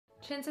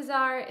Chances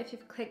are, if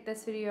you've clicked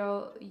this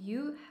video,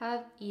 you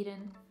have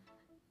eaten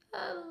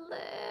a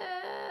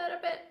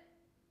little bit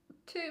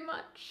too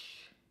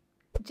much.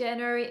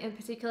 January, and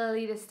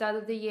particularly the start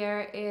of the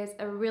year, is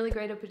a really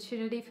great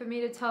opportunity for me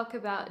to talk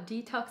about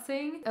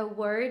detoxing, a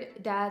word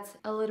that's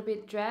a little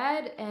bit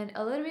dread and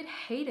a little bit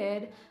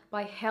hated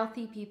by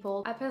healthy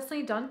people. I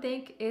personally don't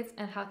think it's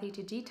unhealthy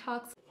to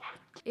detox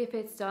if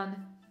it's done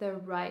the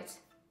right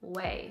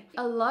way.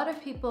 A lot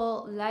of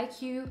people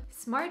like you,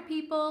 smart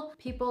people,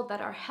 people that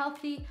are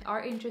healthy,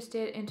 are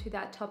interested into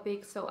that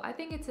topic. So I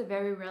think it's a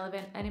very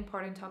relevant and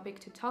important topic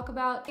to talk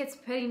about. It's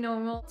pretty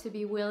normal to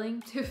be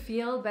willing to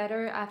feel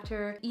better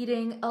after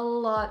eating a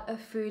lot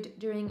of food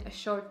during a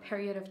short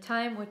period of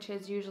time, which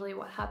is usually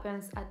what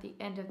happens at the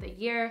end of the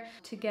year,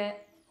 to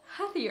get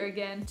healthier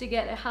again, to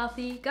get a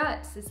healthy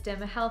gut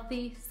system, a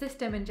healthy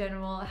system in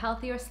general, a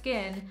healthier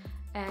skin,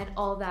 and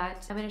all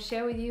that. I'm going to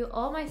share with you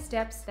all my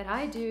steps that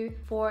I do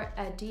for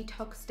a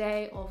detox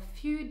day or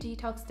few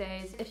detox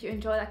days. If you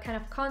enjoy that kind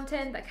of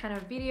content, that kind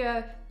of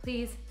video,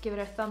 please give it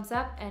a thumbs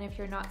up. And if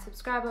you're not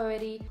subscribed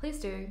already, please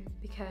do,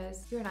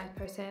 because you're a nice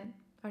person,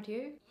 aren't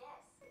you?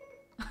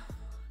 Yes.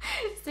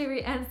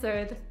 Siri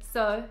answered,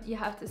 so you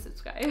have to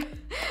subscribe.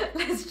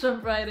 Let's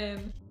jump right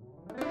in.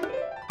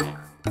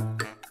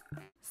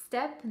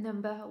 Step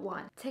number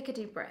 1, take a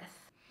deep breath.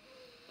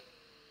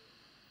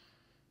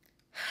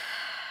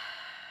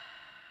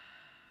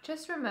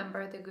 Just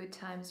remember the good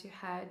times you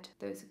had,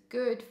 those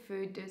good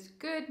food, those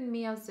good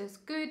meals, those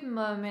good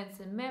moments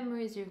and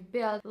memories you've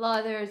built,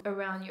 lathers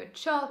around your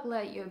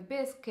chocolate, your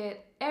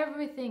biscuit,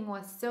 everything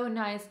was so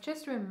nice.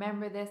 Just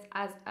remember this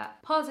as a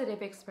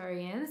positive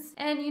experience.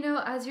 And you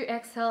know, as you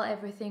exhale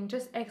everything,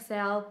 just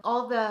exhale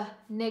all the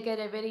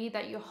negativity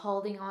that you're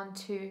holding on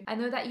to. I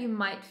know that you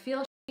might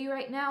feel shitty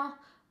right now,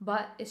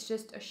 but it's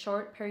just a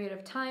short period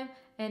of time,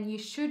 and you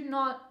should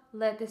not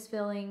let this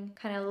feeling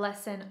kind of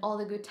lessen all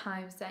the good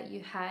times that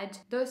you had.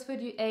 Those food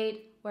you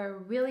ate were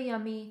really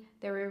yummy.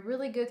 They were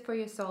really good for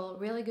your soul,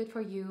 really good for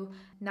you.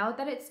 Now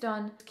that it's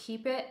done,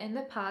 keep it in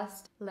the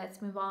past.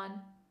 Let's move on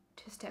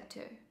to step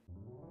 2.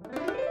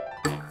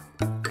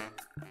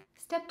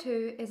 Step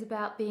 2 is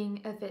about being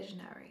a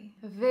visionary,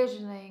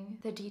 visioning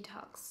the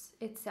detox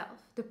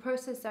itself, the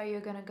process that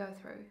you're gonna go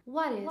through.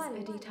 What is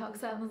a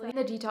detox, Emily?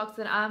 The detox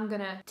that I'm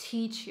gonna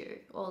teach you,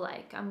 or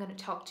like I'm gonna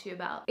talk to you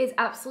about, is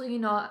absolutely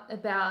not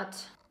about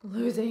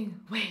losing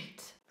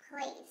weight.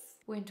 Please.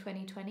 We're in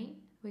 2020.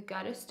 We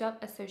gotta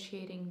stop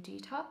associating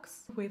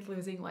detox with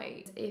losing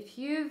weight. If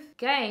you've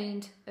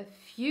gained a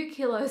few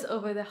kilos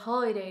over the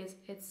holidays,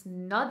 it's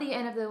not the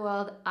end of the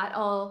world at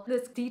all.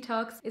 This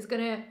detox is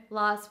gonna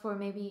last for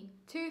maybe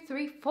 2,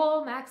 3,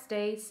 4 max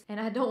days, and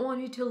I don't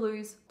want you to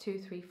lose 2,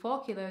 3,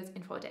 4 kilos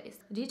in 4 days.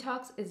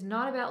 Detox is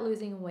not about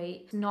losing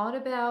weight. It's not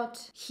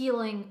about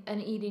healing an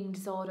eating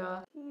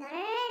disorder. No.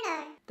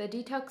 The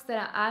detox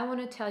that I want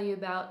to tell you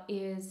about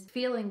is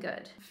feeling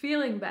good,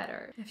 feeling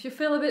better. If you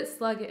feel a bit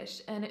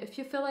sluggish, and if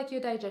you feel like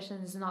your digestion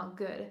is not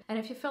good, and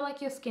if you feel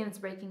like your skin is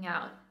breaking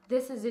out,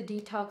 this is a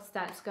detox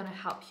that's gonna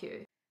help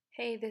you.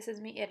 Hey, this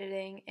is me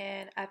editing,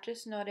 and I've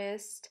just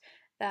noticed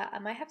that I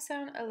might have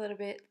sounded a little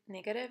bit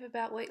negative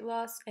about weight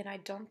loss, and I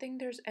don't think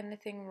there's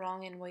anything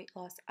wrong in weight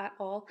loss at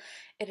all.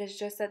 It is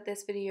just that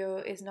this video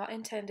is not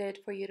intended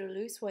for you to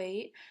lose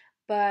weight,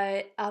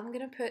 but I'm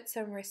gonna put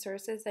some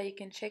resources that you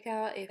can check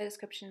out in the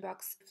description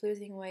box if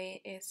losing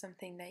weight is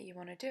something that you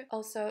want to do.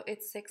 Also,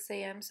 it's 6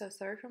 a.m. so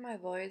sorry for my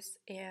voice,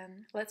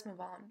 and let's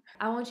move on.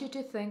 I want you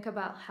to think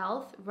about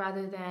health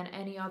rather than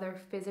any other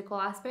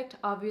physical aspect.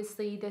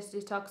 Obviously, this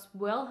detox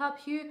will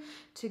help you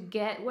to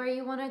get where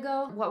you want to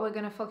go. What we're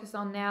gonna focus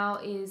on now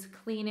is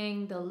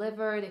cleaning the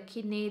liver, the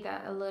kidney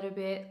that are a little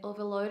bit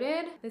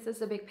overloaded. This is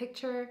the big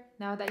picture.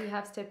 Now that you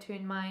have step 2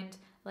 in mind,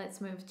 let's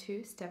move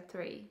to step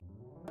 3.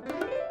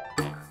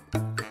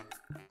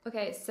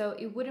 Okay, so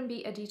it wouldn't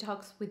be a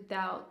detox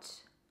without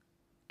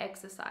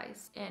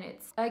exercise, and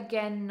it's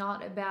again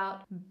not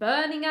about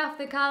burning off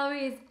the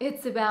calories,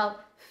 it's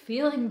about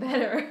feeling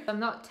better. I'm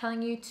not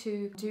telling you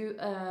to do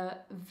a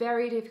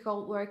very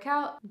difficult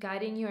workout,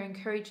 guiding you or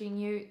encouraging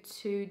you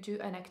to do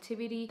an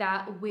activity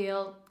that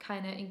will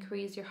kind of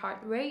increase your heart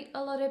rate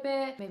a little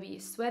bit, maybe you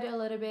sweat a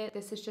little bit.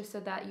 This is just so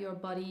that your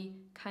body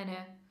kind of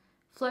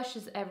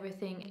flushes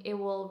everything. It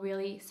will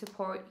really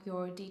support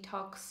your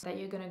detox that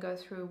you're gonna go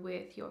through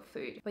with your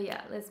food. But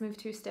yeah, let's move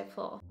to step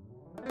 4.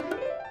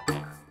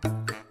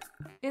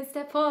 In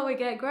step 4, we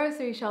get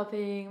grocery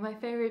shopping, my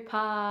favorite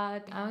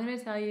part. I'm gonna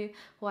tell you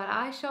what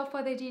I shop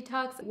for the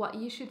detox, what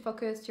you should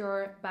focus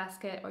your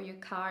basket or your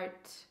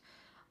cart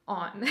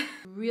on.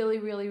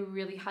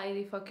 Really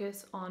highly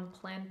focus on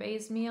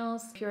plant-based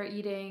meals. If you're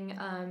eating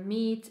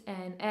meat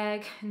and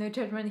egg, no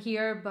judgment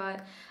here,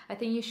 but I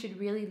think you should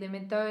really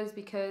limit those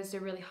because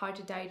they're really hard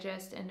to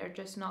digest and they're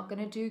just not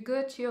gonna do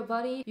good to your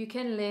body. You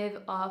can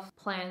live off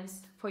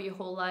plants for your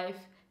whole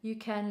life you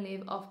can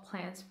live off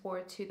plants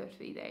for 2 to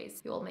 3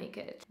 days. You'll make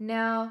it.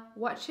 Now,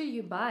 what should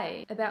you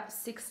buy? About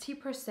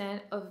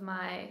 60% of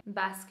my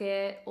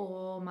basket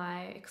or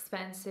my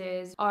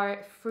expenses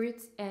are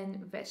fruits and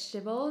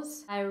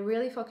vegetables. I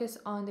really focus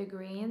on the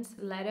greens,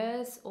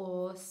 lettuce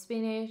or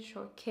spinach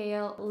or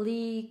kale,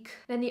 leek.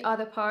 Then the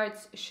other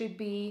parts should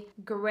be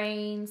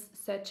grains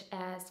such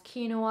as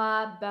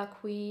quinoa,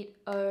 buckwheat,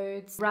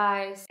 oats,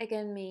 rice.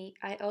 Again, me,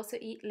 I also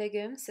eat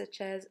legumes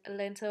such as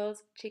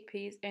lentils,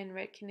 chickpeas, and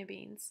red kidney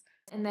beans.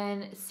 And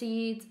then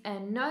seeds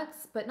and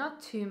nuts, but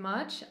not too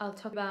much. I'll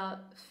talk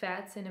about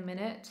fats in a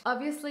minute.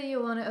 Obviously,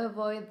 you want to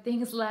avoid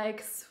things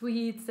like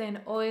sweets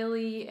and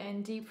oily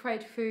and deep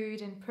fried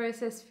food and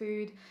processed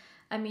food.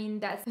 I mean,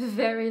 that's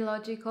very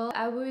logical.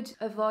 I would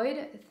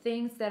avoid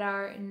things that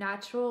are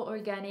natural,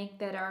 organic,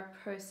 that are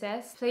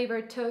processed.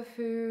 Flavored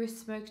tofu,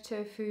 smoked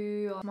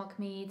tofu, or smoked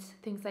meat,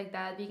 things like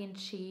that. Vegan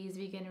cheese,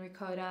 vegan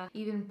ricotta,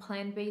 even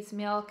plant-based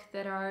milk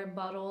that are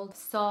bottled.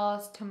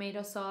 Sauce,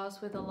 tomato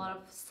sauce with a lot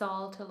of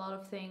salt, a lot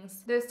of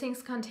things. Those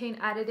things contain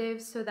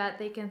additives so that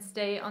they can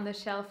stay on the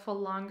shelf for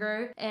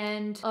longer.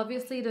 And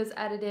obviously those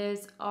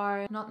additives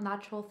are not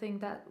natural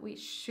things that we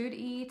should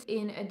eat.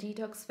 In a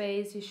detox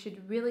phase, you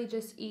should really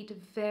just eat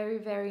very,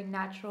 very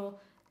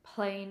natural,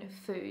 plain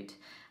food.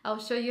 I'll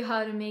show you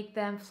how to make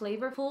them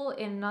flavorful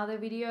in another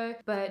video,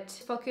 but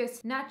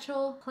focus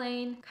natural,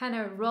 plain, kind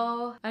of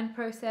raw,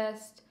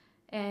 unprocessed,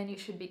 and you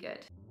should be good.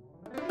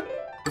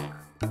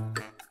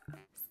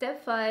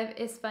 Step 5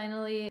 is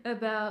finally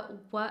about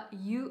what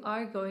you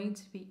are going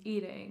to be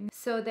eating.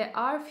 So there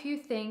are a few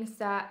things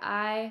that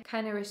I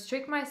kind of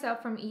restrict myself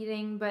from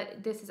eating,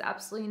 but this is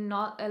absolutely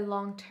not a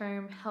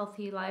long-term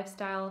healthy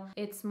lifestyle.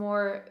 It's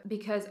more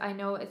because I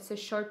know it's a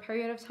short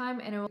period of time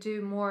and it will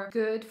do more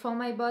good for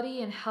my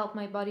body and help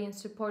my body and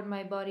support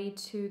my body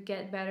to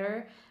get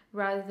better,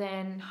 rather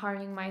than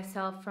harming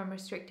myself from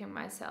restricting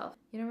myself.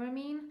 You know what I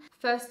mean?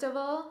 First of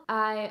all,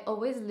 I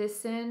always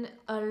listen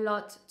a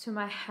lot to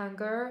my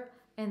hunger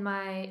and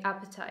my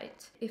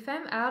appetite. If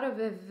I'm out of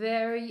a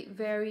very,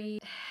 very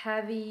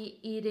heavy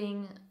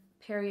eating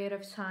period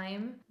of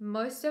time,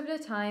 most of the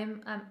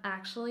time I'm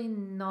actually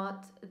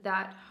not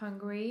that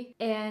hungry,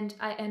 and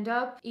I end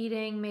up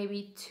eating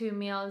maybe 2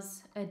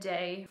 meals a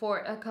day for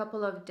a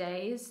couple of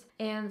days.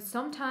 And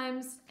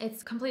sometimes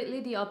it's completely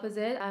the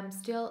opposite. I'm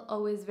still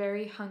always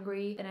very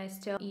hungry and I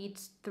still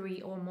eat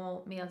 3 or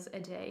more meals a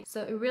day.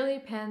 So it really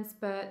depends,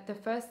 but the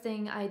first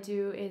thing I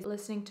do is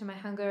listening to my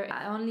hunger.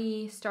 I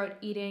only start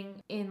eating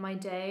in my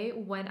day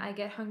when I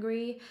get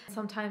hungry.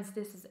 Sometimes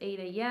this is 8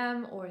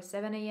 a.m. or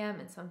 7 a.m.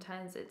 and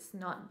sometimes it's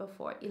not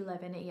before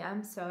 11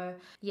 a.m. So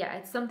yeah,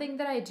 it's something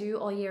that I do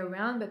all year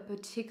round, but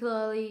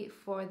particularly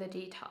for the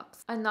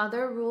detox.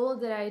 Another rule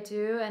that I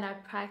do and I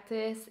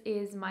practice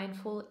is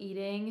mindful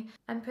eating.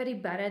 I'm pretty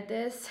bad at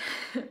this.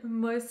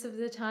 Most of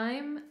the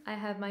time I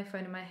have my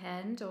phone in my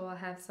hand or I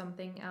have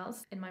something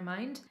else in my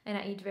mind and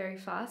I eat very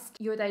fast.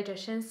 Your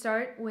digestion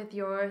starts with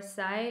your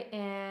sigh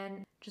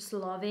and just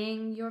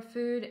loving your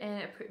food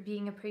and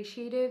being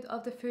appreciative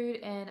of the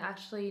food and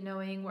actually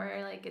knowing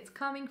where like it's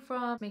coming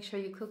from. Make sure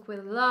you cook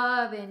with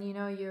love and you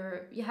know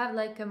you have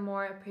like a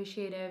more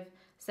appreciative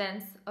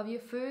sense of your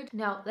food.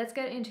 Now let's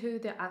get into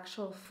the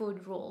actual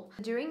food rule.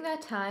 During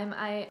that time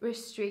I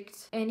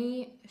restrict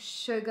any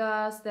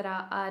sugars that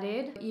are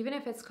added, even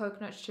if it's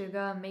coconut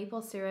sugar,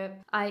 maple syrup.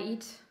 I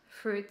eat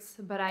fruits,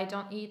 but I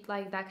don't eat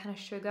like that kind of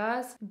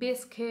sugars.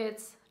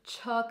 Biscuits,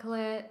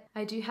 chocolate.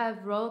 I do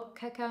have raw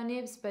cacao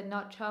nibs, but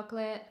not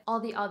chocolate. All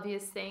the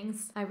obvious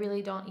things, I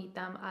really don't eat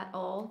them at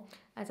all.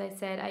 As I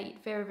said, I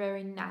eat very,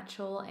 very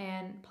natural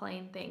and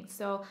plain things.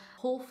 So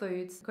whole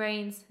foods,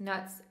 grains,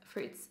 nuts,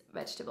 fruits,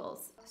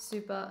 vegetables.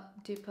 Super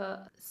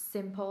duper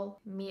simple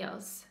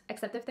meals.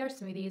 Except if they're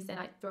smoothies, then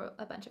I throw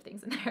a bunch of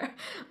things in there.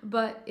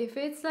 But if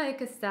it's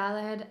like a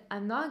salad,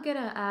 I'm not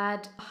gonna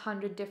add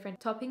 100 different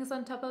toppings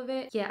on top of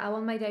it. Yeah, I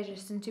want my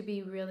digestion to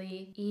be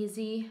really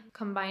easy.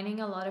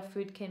 Combining a lot of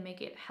food can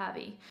make it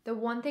heavy. The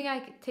one thing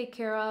I take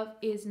care of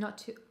is not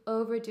to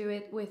overdo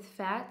it with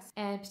fats,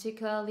 and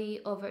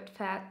particularly overt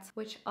fats,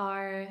 which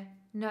are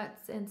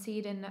nuts and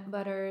seed and nut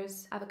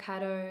butters,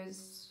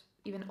 avocados,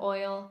 even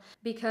oil,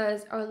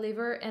 because our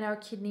liver and our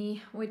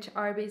kidney, which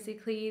are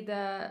basically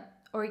the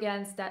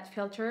organs that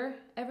filter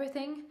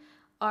everything,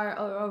 are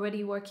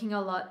already working a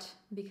lot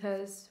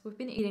because we've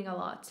been eating a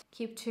lot.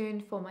 Keep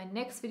tuned for my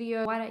next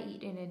video, what I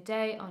eat in a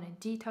day on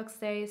a detox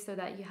day, so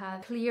that you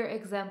have clear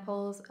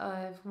examples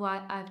of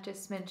what I've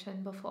just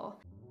mentioned before.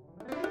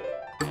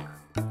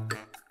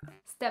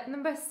 Step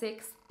number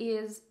 6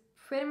 is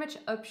pretty much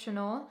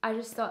optional. I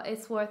just thought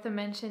it's worth a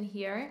mention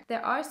here.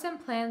 There are some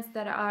plants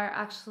that are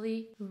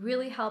actually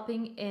really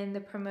helping in the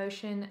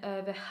promotion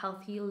of a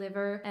healthy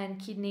liver and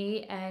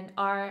kidney and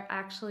are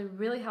actually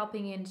really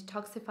helping in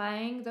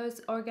detoxifying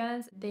those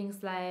organs.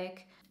 Things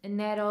like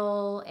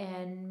nettle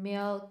and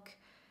milk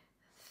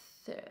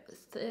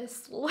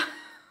thistle.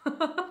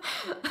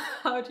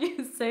 how do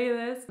you say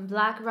this?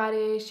 Black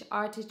radish,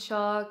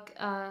 artichoke,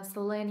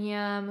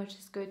 selenium, which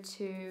is good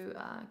to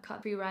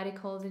cut free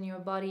radicals in your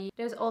body.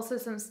 There's also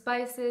some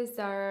spices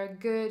that are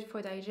good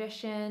for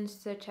digestion,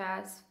 such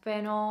as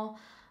fennel,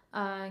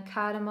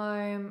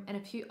 cardamom, and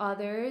a few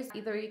others.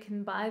 Either you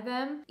can buy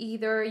them,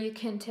 either you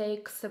can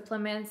take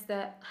supplements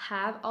that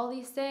have all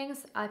these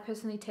things. I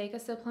personally take a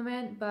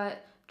supplement,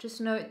 but just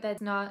note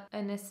that's not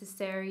a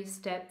necessary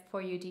step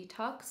for your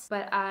detox,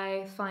 but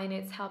I find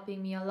it's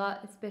helping me a lot,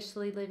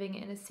 especially living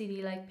in a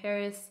city like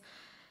Paris.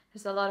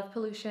 There's a lot of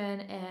pollution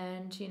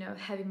and, you know,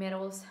 heavy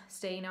metals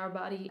stay in our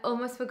body.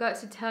 Almost forgot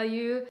to tell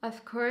you,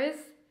 of course,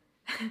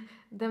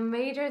 the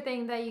major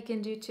thing that you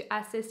can do to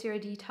assist your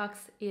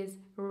detox is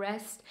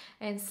rest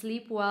and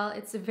sleep well.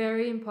 It's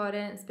very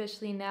important,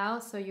 especially now,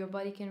 so your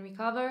body can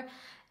recover,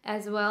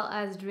 as well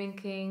as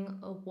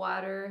drinking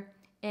water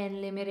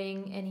and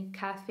limiting any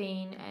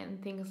caffeine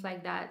and things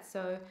like that.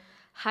 So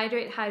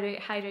hydrate, hydrate,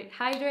 hydrate,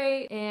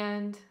 hydrate,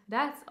 and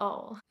that's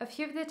all. A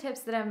few of the tips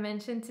that I've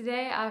mentioned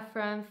today are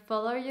from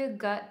Follow Your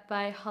Gut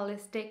by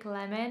Holistic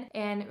Lemon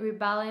and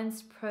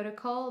Rebalance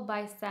Protocol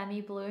by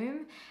Sami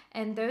Bloom.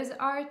 And those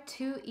are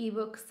 2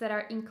 ebooks that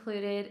are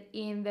included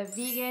in the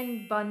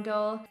vegan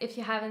bundle. If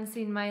you haven't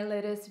seen my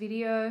latest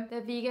video,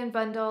 the vegan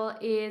bundle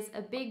is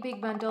a big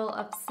bundle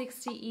of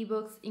 60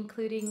 ebooks,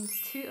 including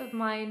 2 of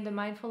mine, The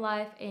Mindful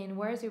Life and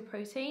Where's Your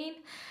Protein?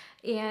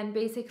 And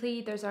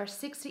basically those are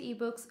 60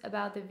 ebooks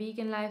about the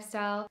vegan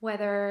lifestyle,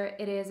 whether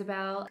it is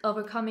about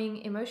overcoming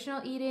emotional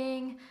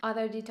eating,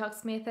 other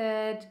detox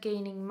methods,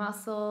 gaining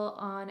muscle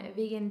on a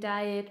vegan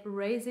diet,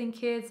 raising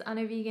kids on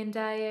a vegan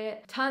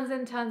diet, tons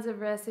and tons of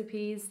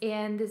recipes.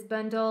 And this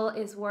bundle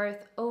is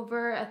worth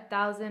over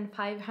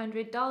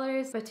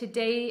 $1,500, but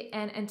today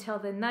and until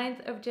the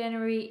 9th of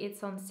January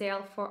it's on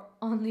sale for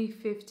only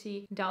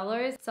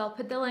 $50. So I'll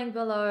put the link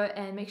below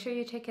and make sure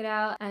you check it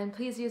out, and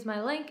please use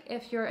my link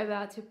if you're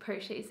about to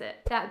purchase it.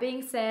 That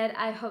being said,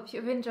 I hope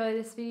you've enjoyed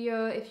this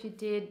video. If you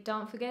did,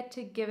 don't forget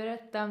to give it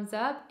a thumbs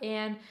up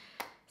and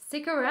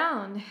stick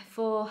around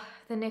for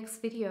the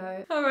next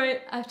video.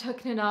 Alright, I've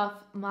talked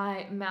enough.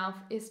 My mouth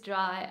is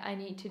dry. I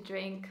need to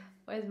drink.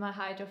 Where's my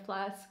hydro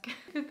flask?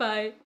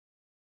 Goodbye.